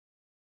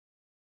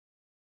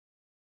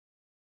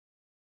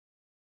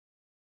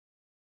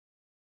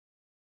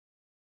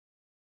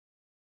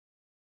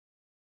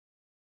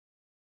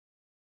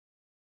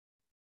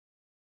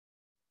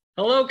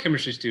Hello,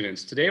 chemistry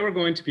students. Today we're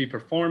going to be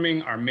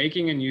performing our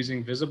making and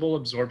using visible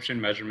absorption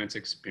measurements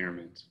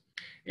experiment.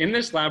 In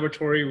this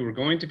laboratory, we're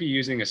going to be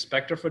using a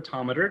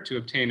spectrophotometer to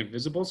obtain a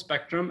visible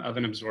spectrum of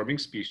an absorbing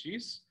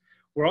species.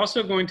 We're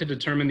also going to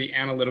determine the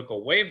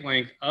analytical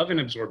wavelength of an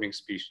absorbing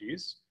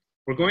species.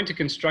 We're going to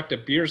construct a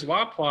Beer's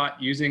law plot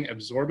using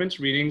absorbance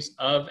readings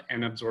of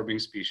an absorbing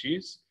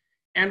species.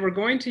 And we're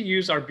going to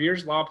use our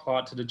Beer's law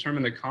plot to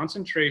determine the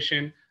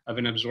concentration of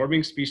an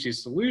absorbing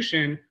species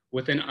solution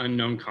with an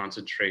unknown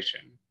concentration.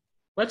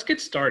 Let's get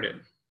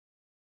started.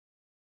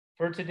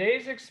 For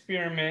today's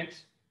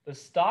experiment, the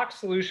stock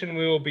solution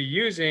we will be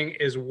using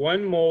is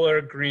 1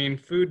 molar green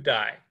food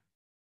dye.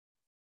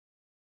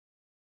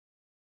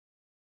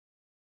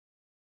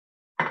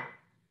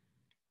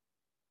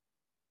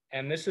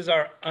 And this is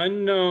our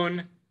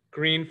unknown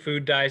green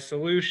food dye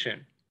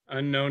solution,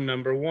 unknown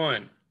number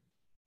 1.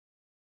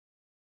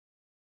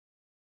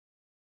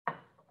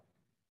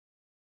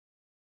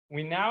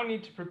 We now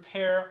need to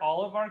prepare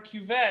all of our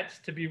cuvettes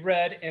to be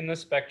read in the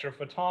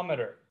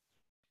spectrophotometer.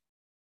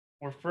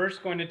 We're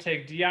first going to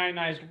take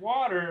deionized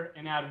water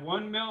and add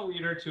 1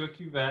 milliliter to a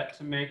cuvette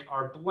to make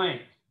our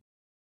blank.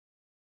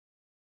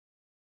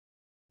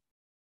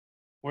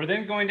 We're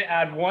then going to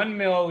add 1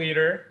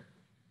 milliliter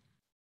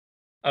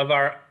of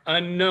our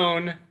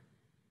unknown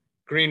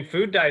green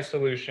food dye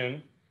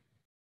solution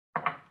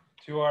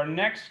to our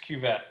next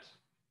cuvette.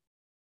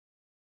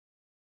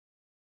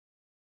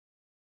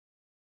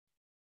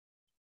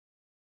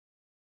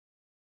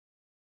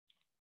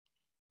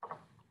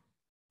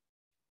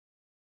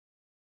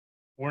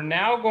 We're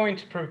now going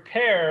to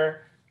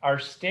prepare our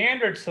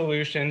standard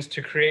solutions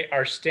to create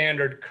our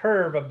standard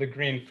curve of the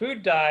green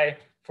food dye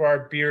for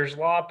our Beer's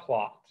law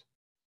plot.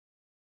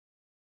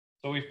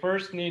 So we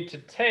first need to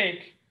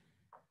take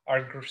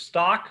our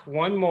stock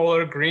 1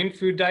 molar green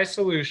food dye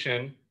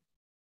solution,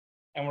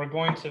 and we're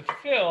going to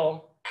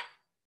fill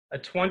a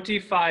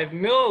 25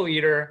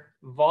 milliliter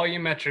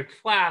volumetric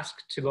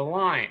flask to the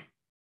line.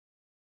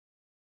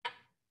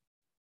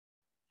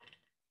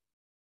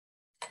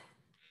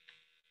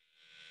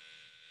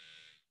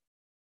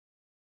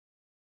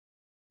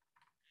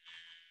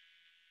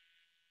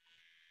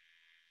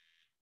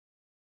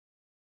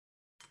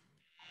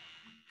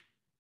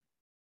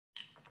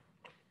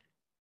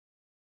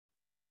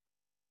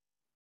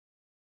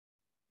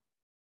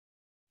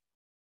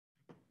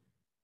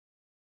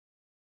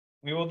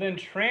 We will then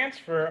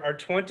transfer our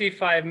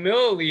 25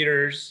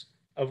 milliliters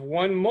of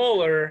 1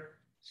 molar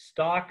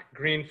stock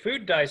green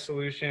food dye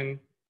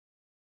solution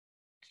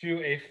to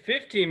a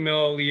 50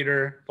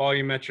 milliliter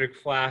volumetric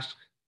flask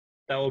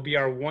that will be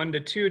our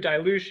 1:2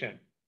 dilution.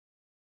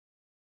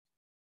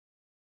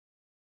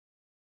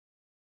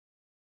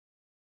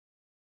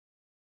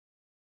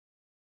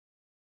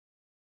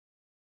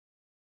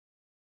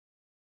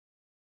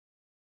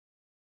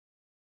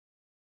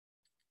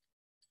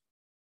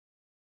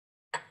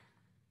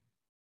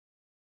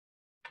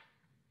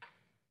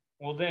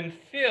 We'll then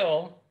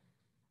fill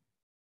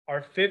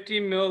our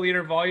 50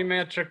 milliliter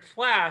volumetric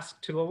flask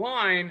to the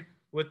line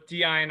with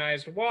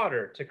deionized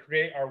water to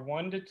create our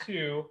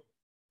 1:2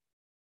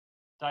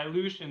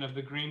 dilution of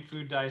the green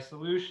food dye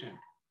solution.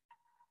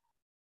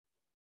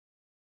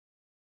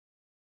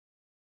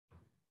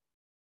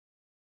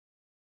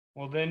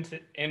 We'll then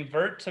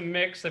invert to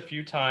mix a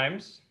few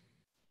times.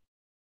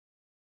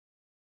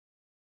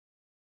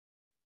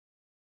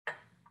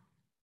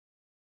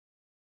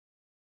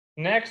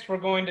 Next, we're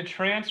going to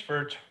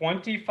transfer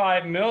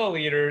 25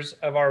 milliliters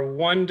of our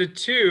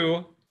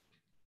 1:2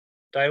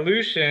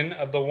 dilution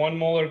of the 1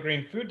 molar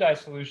green food dye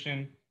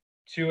solution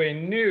to a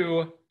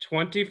new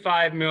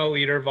 25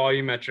 milliliter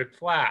volumetric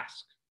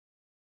flask.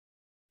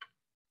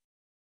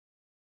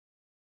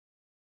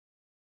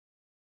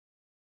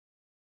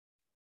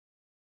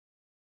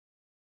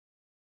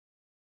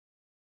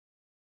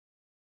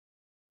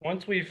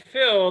 Once we've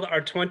filled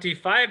our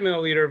 25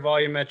 milliliter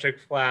volumetric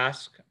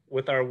flask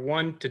with our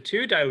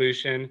 1:2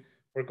 dilution,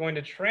 we're going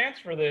to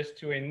transfer this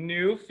to a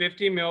new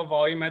 50 ml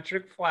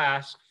volumetric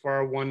flask for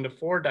our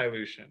 1:4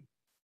 dilution.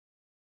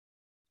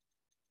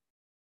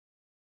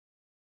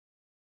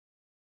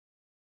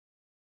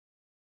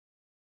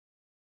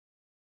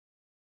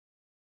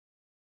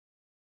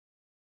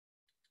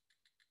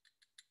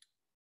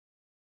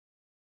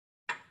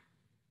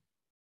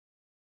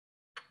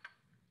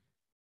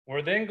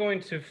 We're then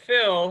going to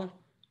fill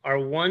our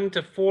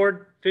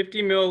 1:4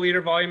 50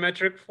 milliliter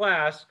volumetric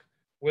flask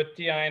with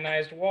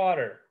deionized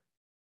water.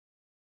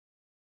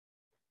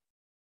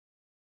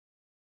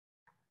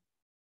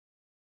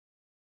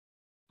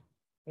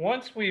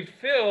 Once we've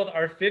filled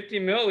our 50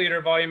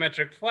 milliliter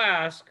volumetric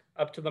flask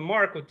up to the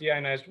mark with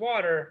deionized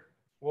water,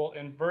 we'll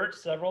invert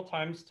several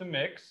times to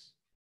mix.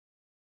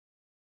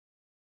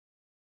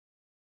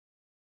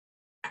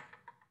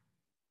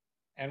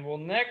 And we'll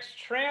next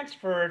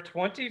transfer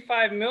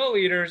 25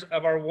 milliliters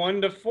of our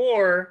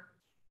 1:4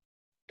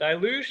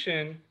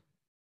 dilution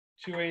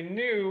to a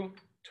new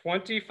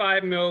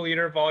 25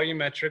 milliliter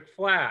volumetric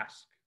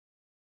flask.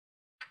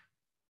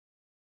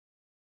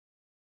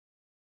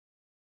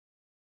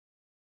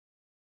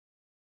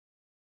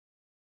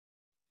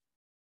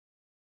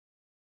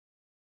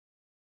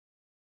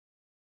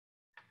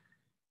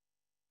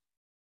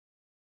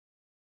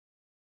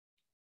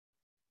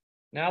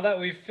 Now that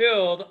we've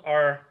filled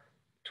our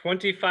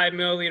 25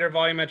 milliliter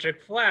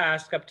volumetric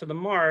flask up to the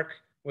mark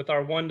with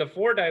our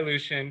 1:4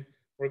 dilution,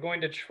 we're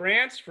going to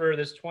transfer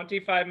this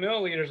 25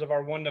 milliliters of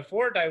our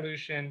 1:4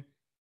 dilution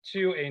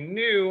to a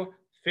new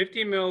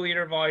 50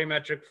 milliliter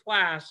volumetric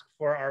flask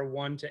for our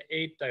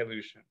 1:8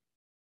 dilution.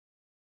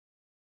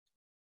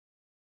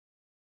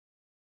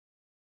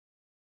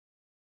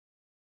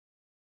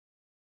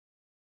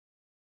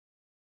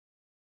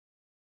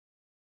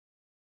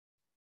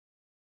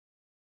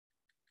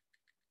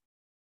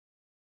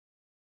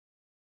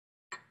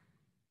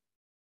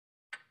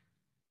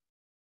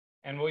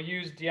 And we'll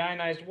use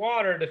deionized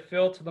water to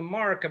fill to the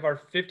mark of our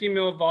 50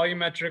 ml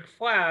volumetric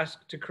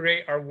flask to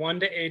create our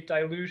 1:8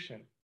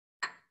 dilution.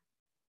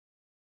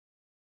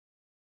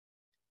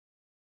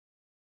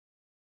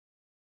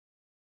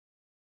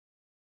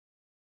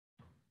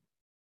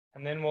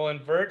 And then we'll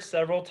invert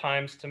several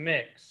times to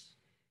mix.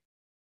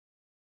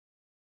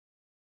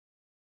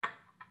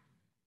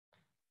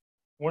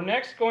 We're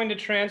next going to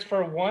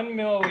transfer 1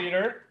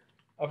 milliliter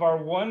of our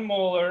 1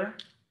 molar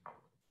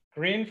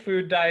green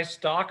food dye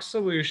stock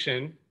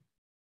solution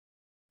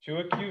to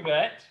a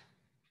cuvette.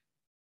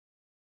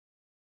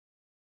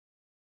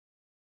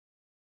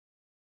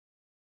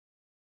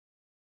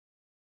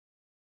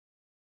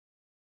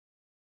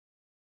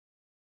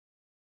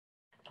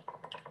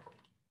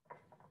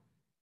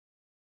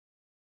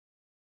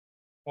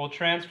 We'll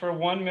transfer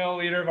 1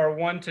 milliliter of our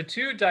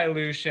 1:2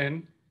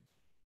 dilution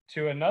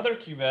to another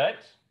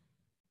cuvette.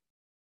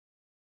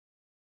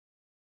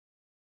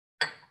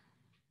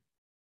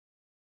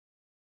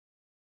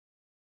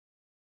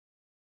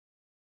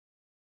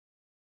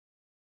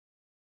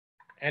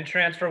 And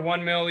transfer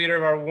 1 milliliter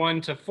of our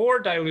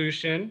 1:4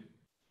 dilution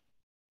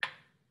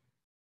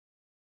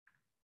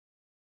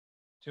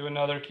to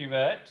another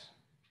cuvette.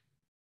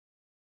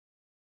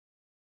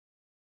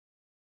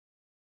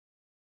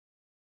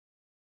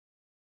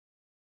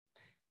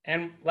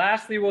 And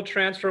lastly, we'll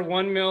transfer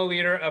 1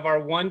 milliliter of our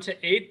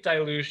 1:8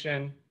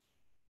 dilution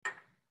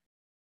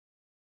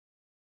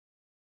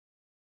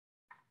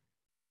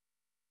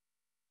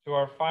to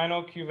our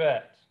final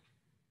cuvette.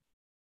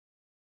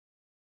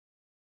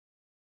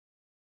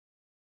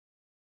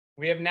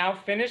 We have now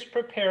finished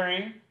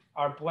preparing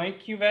our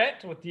blank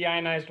cuvette with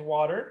deionized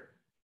water,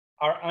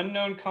 our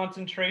unknown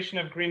concentration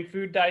of green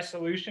food dye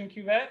solution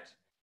cuvette,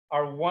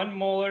 our 1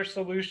 molar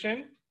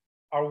solution,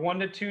 our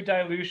 1:2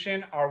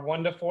 dilution, our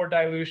 1:4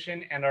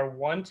 dilution, and our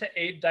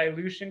 1:8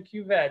 dilution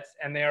cuvettes,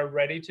 and they are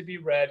ready to be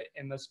read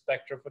in the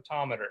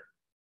spectrophotometer.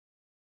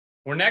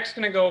 We're next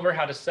going to go over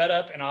how to set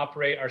up and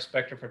operate our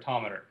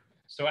spectrophotometer.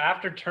 So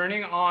after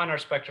turning on our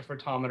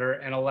spectrophotometer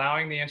and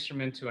allowing the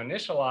instrument to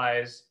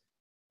initialize,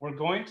 we're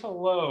going to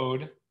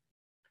load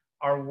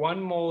our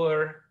 1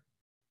 molar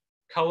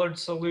colored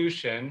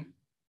solution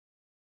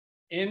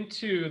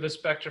into the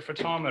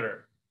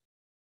spectrophotometer.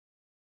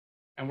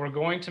 And we're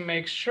going to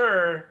make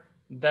sure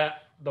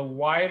that the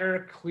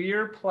wider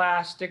clear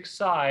plastic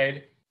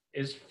side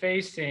is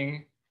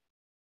facing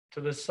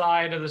to the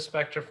side of the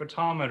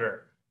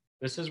spectrophotometer.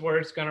 This is where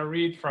it's going to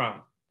read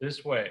from,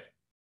 this way.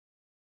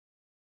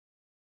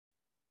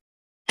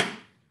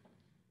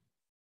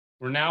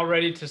 We're now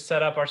ready to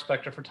set up our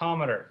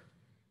spectrophotometer.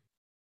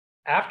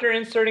 After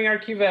inserting our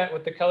cuvette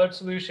with the colored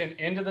solution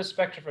into the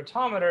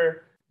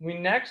spectrophotometer, we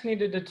next need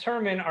to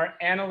determine our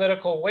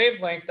analytical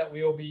wavelength that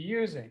we will be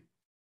using.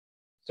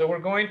 So we're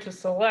going to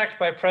select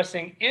by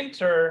pressing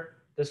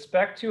Enter the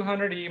Spec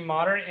 200E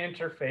Modern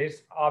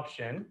Interface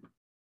option.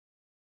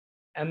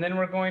 And then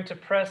we're going to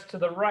press to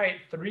the right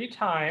 3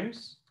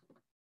 times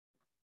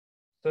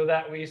so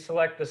that we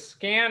select the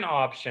Scan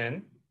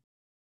option.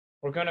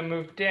 We're going to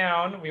move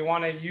down. We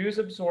want to use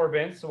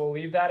absorbance, so we'll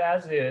leave that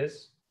as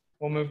is.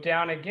 We'll move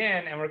down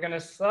again, and we're going to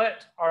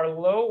set our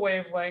low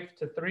wavelength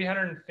to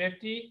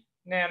 350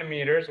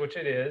 nanometers, which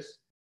it is.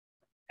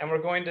 And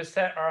we're going to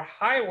set our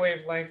high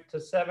wavelength to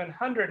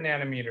 700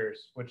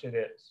 nanometers, which it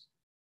is.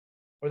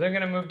 We're then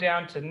going to move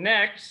down to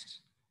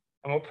Next,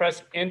 and we'll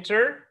press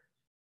Enter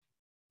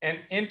and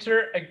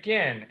Enter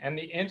again. And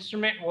the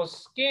instrument will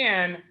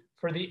scan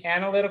for the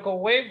analytical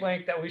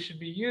wavelength that we should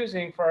be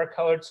using for our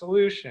colored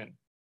solution.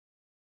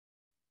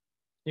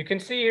 You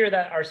can see here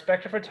that our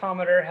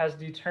spectrophotometer has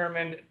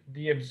determined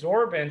the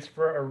absorbance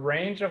for a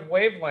range of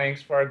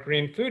wavelengths for our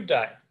green food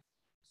dye.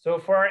 So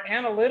for our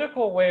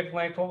analytical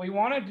wavelength, what we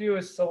want to do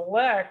is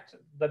select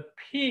the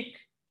peak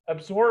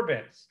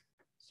absorbance.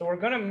 So we're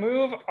going to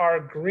move our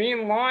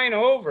green line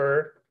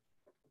over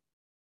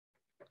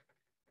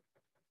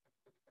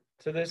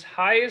to this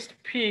highest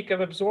peak of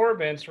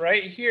absorbance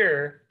right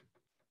here.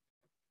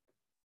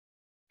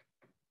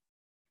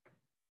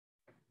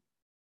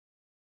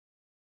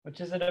 Which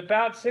is at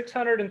about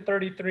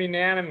 633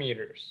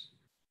 nanometers.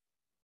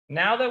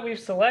 Now that we've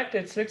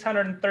selected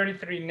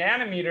 633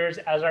 nanometers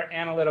as our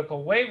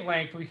analytical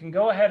wavelength, we can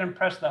go ahead and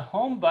press the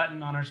home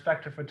button on our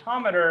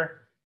spectrophotometer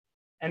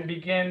and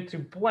begin to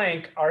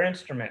blank our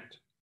instrument.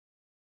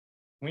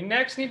 We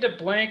next need to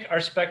blank our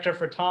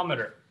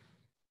spectrophotometer.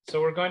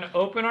 So we're going to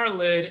open our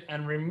lid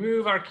and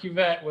remove our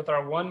cuvette with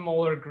our 1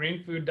 molar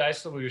green food dye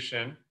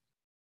solution.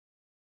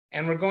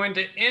 And we're going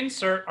to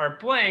insert our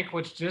blank,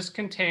 which just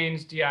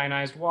contains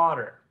deionized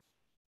water.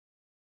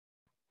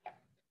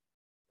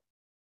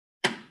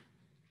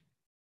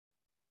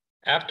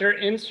 After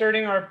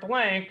inserting our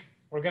blank,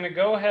 we're going to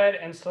go ahead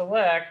and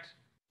select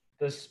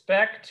the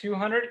Spec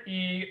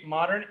 200E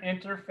modern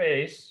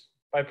interface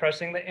by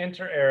pressing the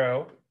enter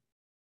arrow.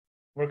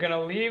 We're going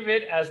to leave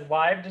it as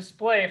live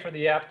display for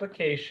the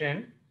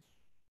application.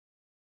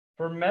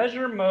 For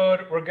measure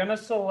mode, we're going to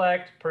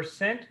select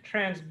percent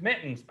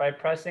transmittance by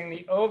pressing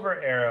the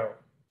over arrow.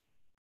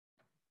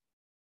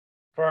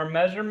 For our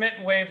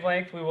measurement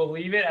wavelength, we will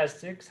leave it as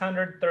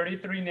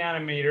 633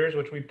 nanometers,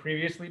 which we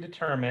previously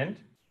determined.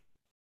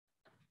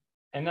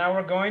 And now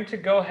we're going to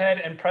go ahead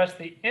and press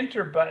the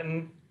enter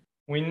button.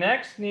 We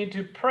next need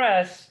to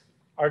press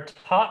our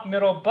top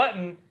middle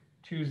button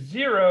to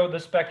 0 the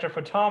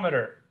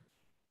spectrophotometer.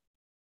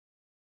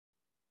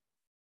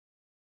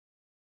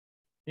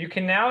 You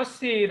can now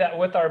see that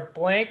with our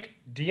blank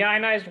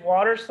deionized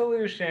water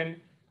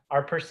solution,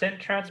 our percent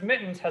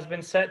transmittance has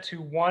been set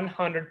to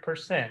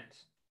 100%.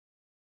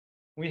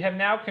 We have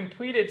now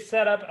completed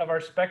setup of our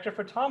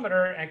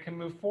spectrophotometer and can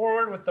move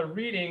forward with the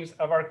readings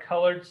of our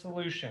colored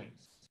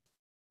solutions.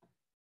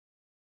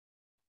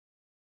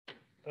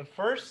 The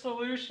first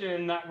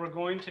solution that we're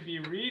going to be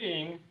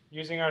reading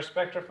using our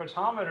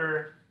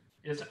spectrophotometer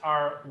is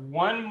our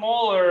 1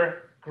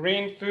 molar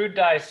green food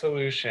dye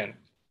solution.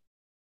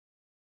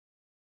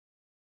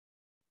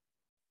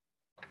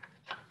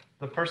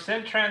 The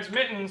percent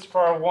transmittance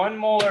for our 1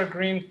 molar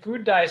green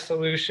food dye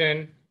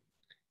solution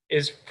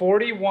is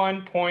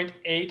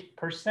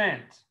 41.8%.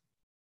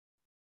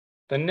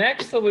 The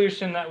next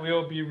solution that we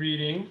will be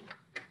reading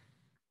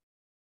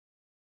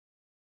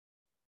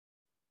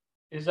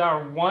is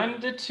our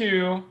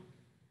 1:2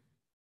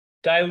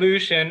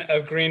 dilution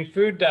of green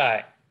food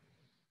dye.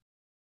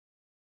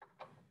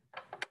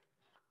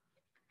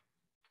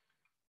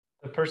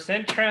 The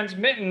percent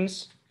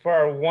transmittance for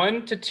our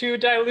 1:2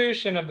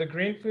 dilution of the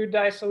green food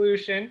dye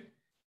solution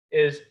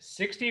is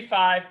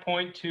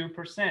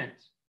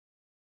 65.2%.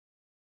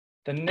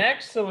 The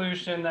next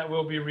solution that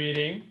we'll be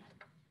reading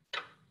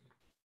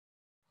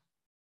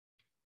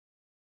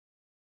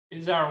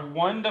is our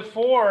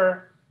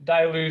 1:4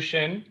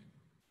 dilution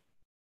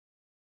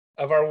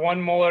of our 1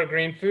 molar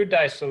green food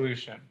dye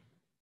solution.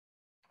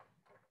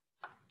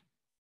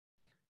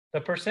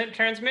 The percent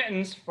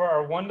transmittance for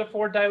our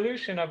 1:4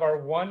 dilution of our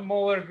 1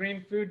 molar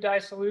green food dye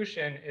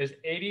solution is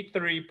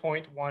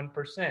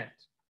 83.1%.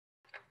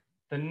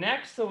 The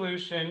next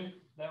solution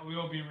that we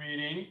will be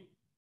reading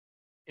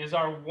is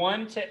our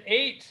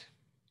 1:8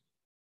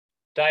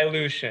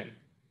 dilution.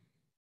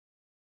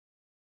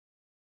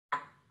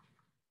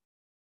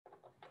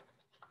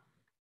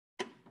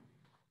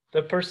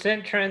 The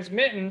percent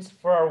transmittance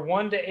for our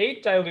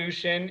 1:8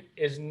 dilution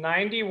is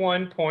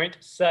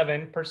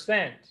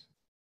 91.7%.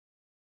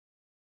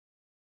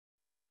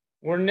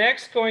 We're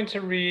next going to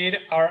read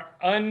our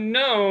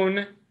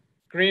unknown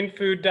green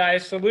food dye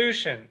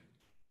solution.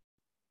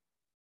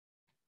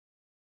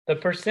 The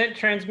percent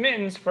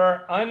transmittance for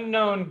our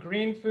unknown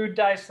green food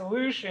dye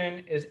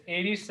solution is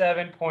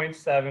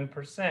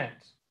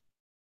 87.7%.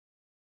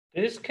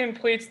 This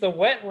completes the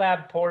wet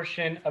lab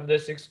portion of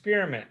this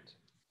experiment.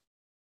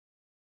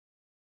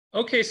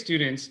 Okay,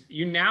 students,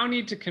 you now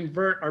need to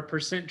convert our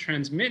percent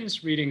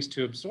transmittance readings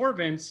to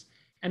absorbance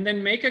and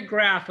then make a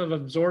graph of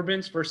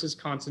absorbance versus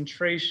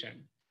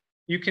concentration.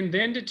 You can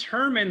then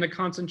determine the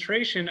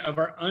concentration of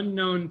our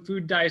unknown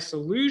food dye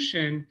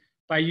solution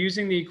by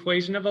using the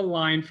equation of a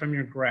line from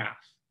your graph.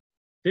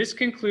 This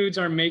concludes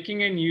our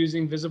making and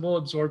using visible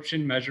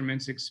absorption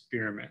measurements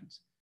experiment.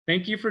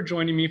 Thank you for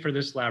joining me for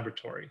this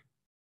laboratory.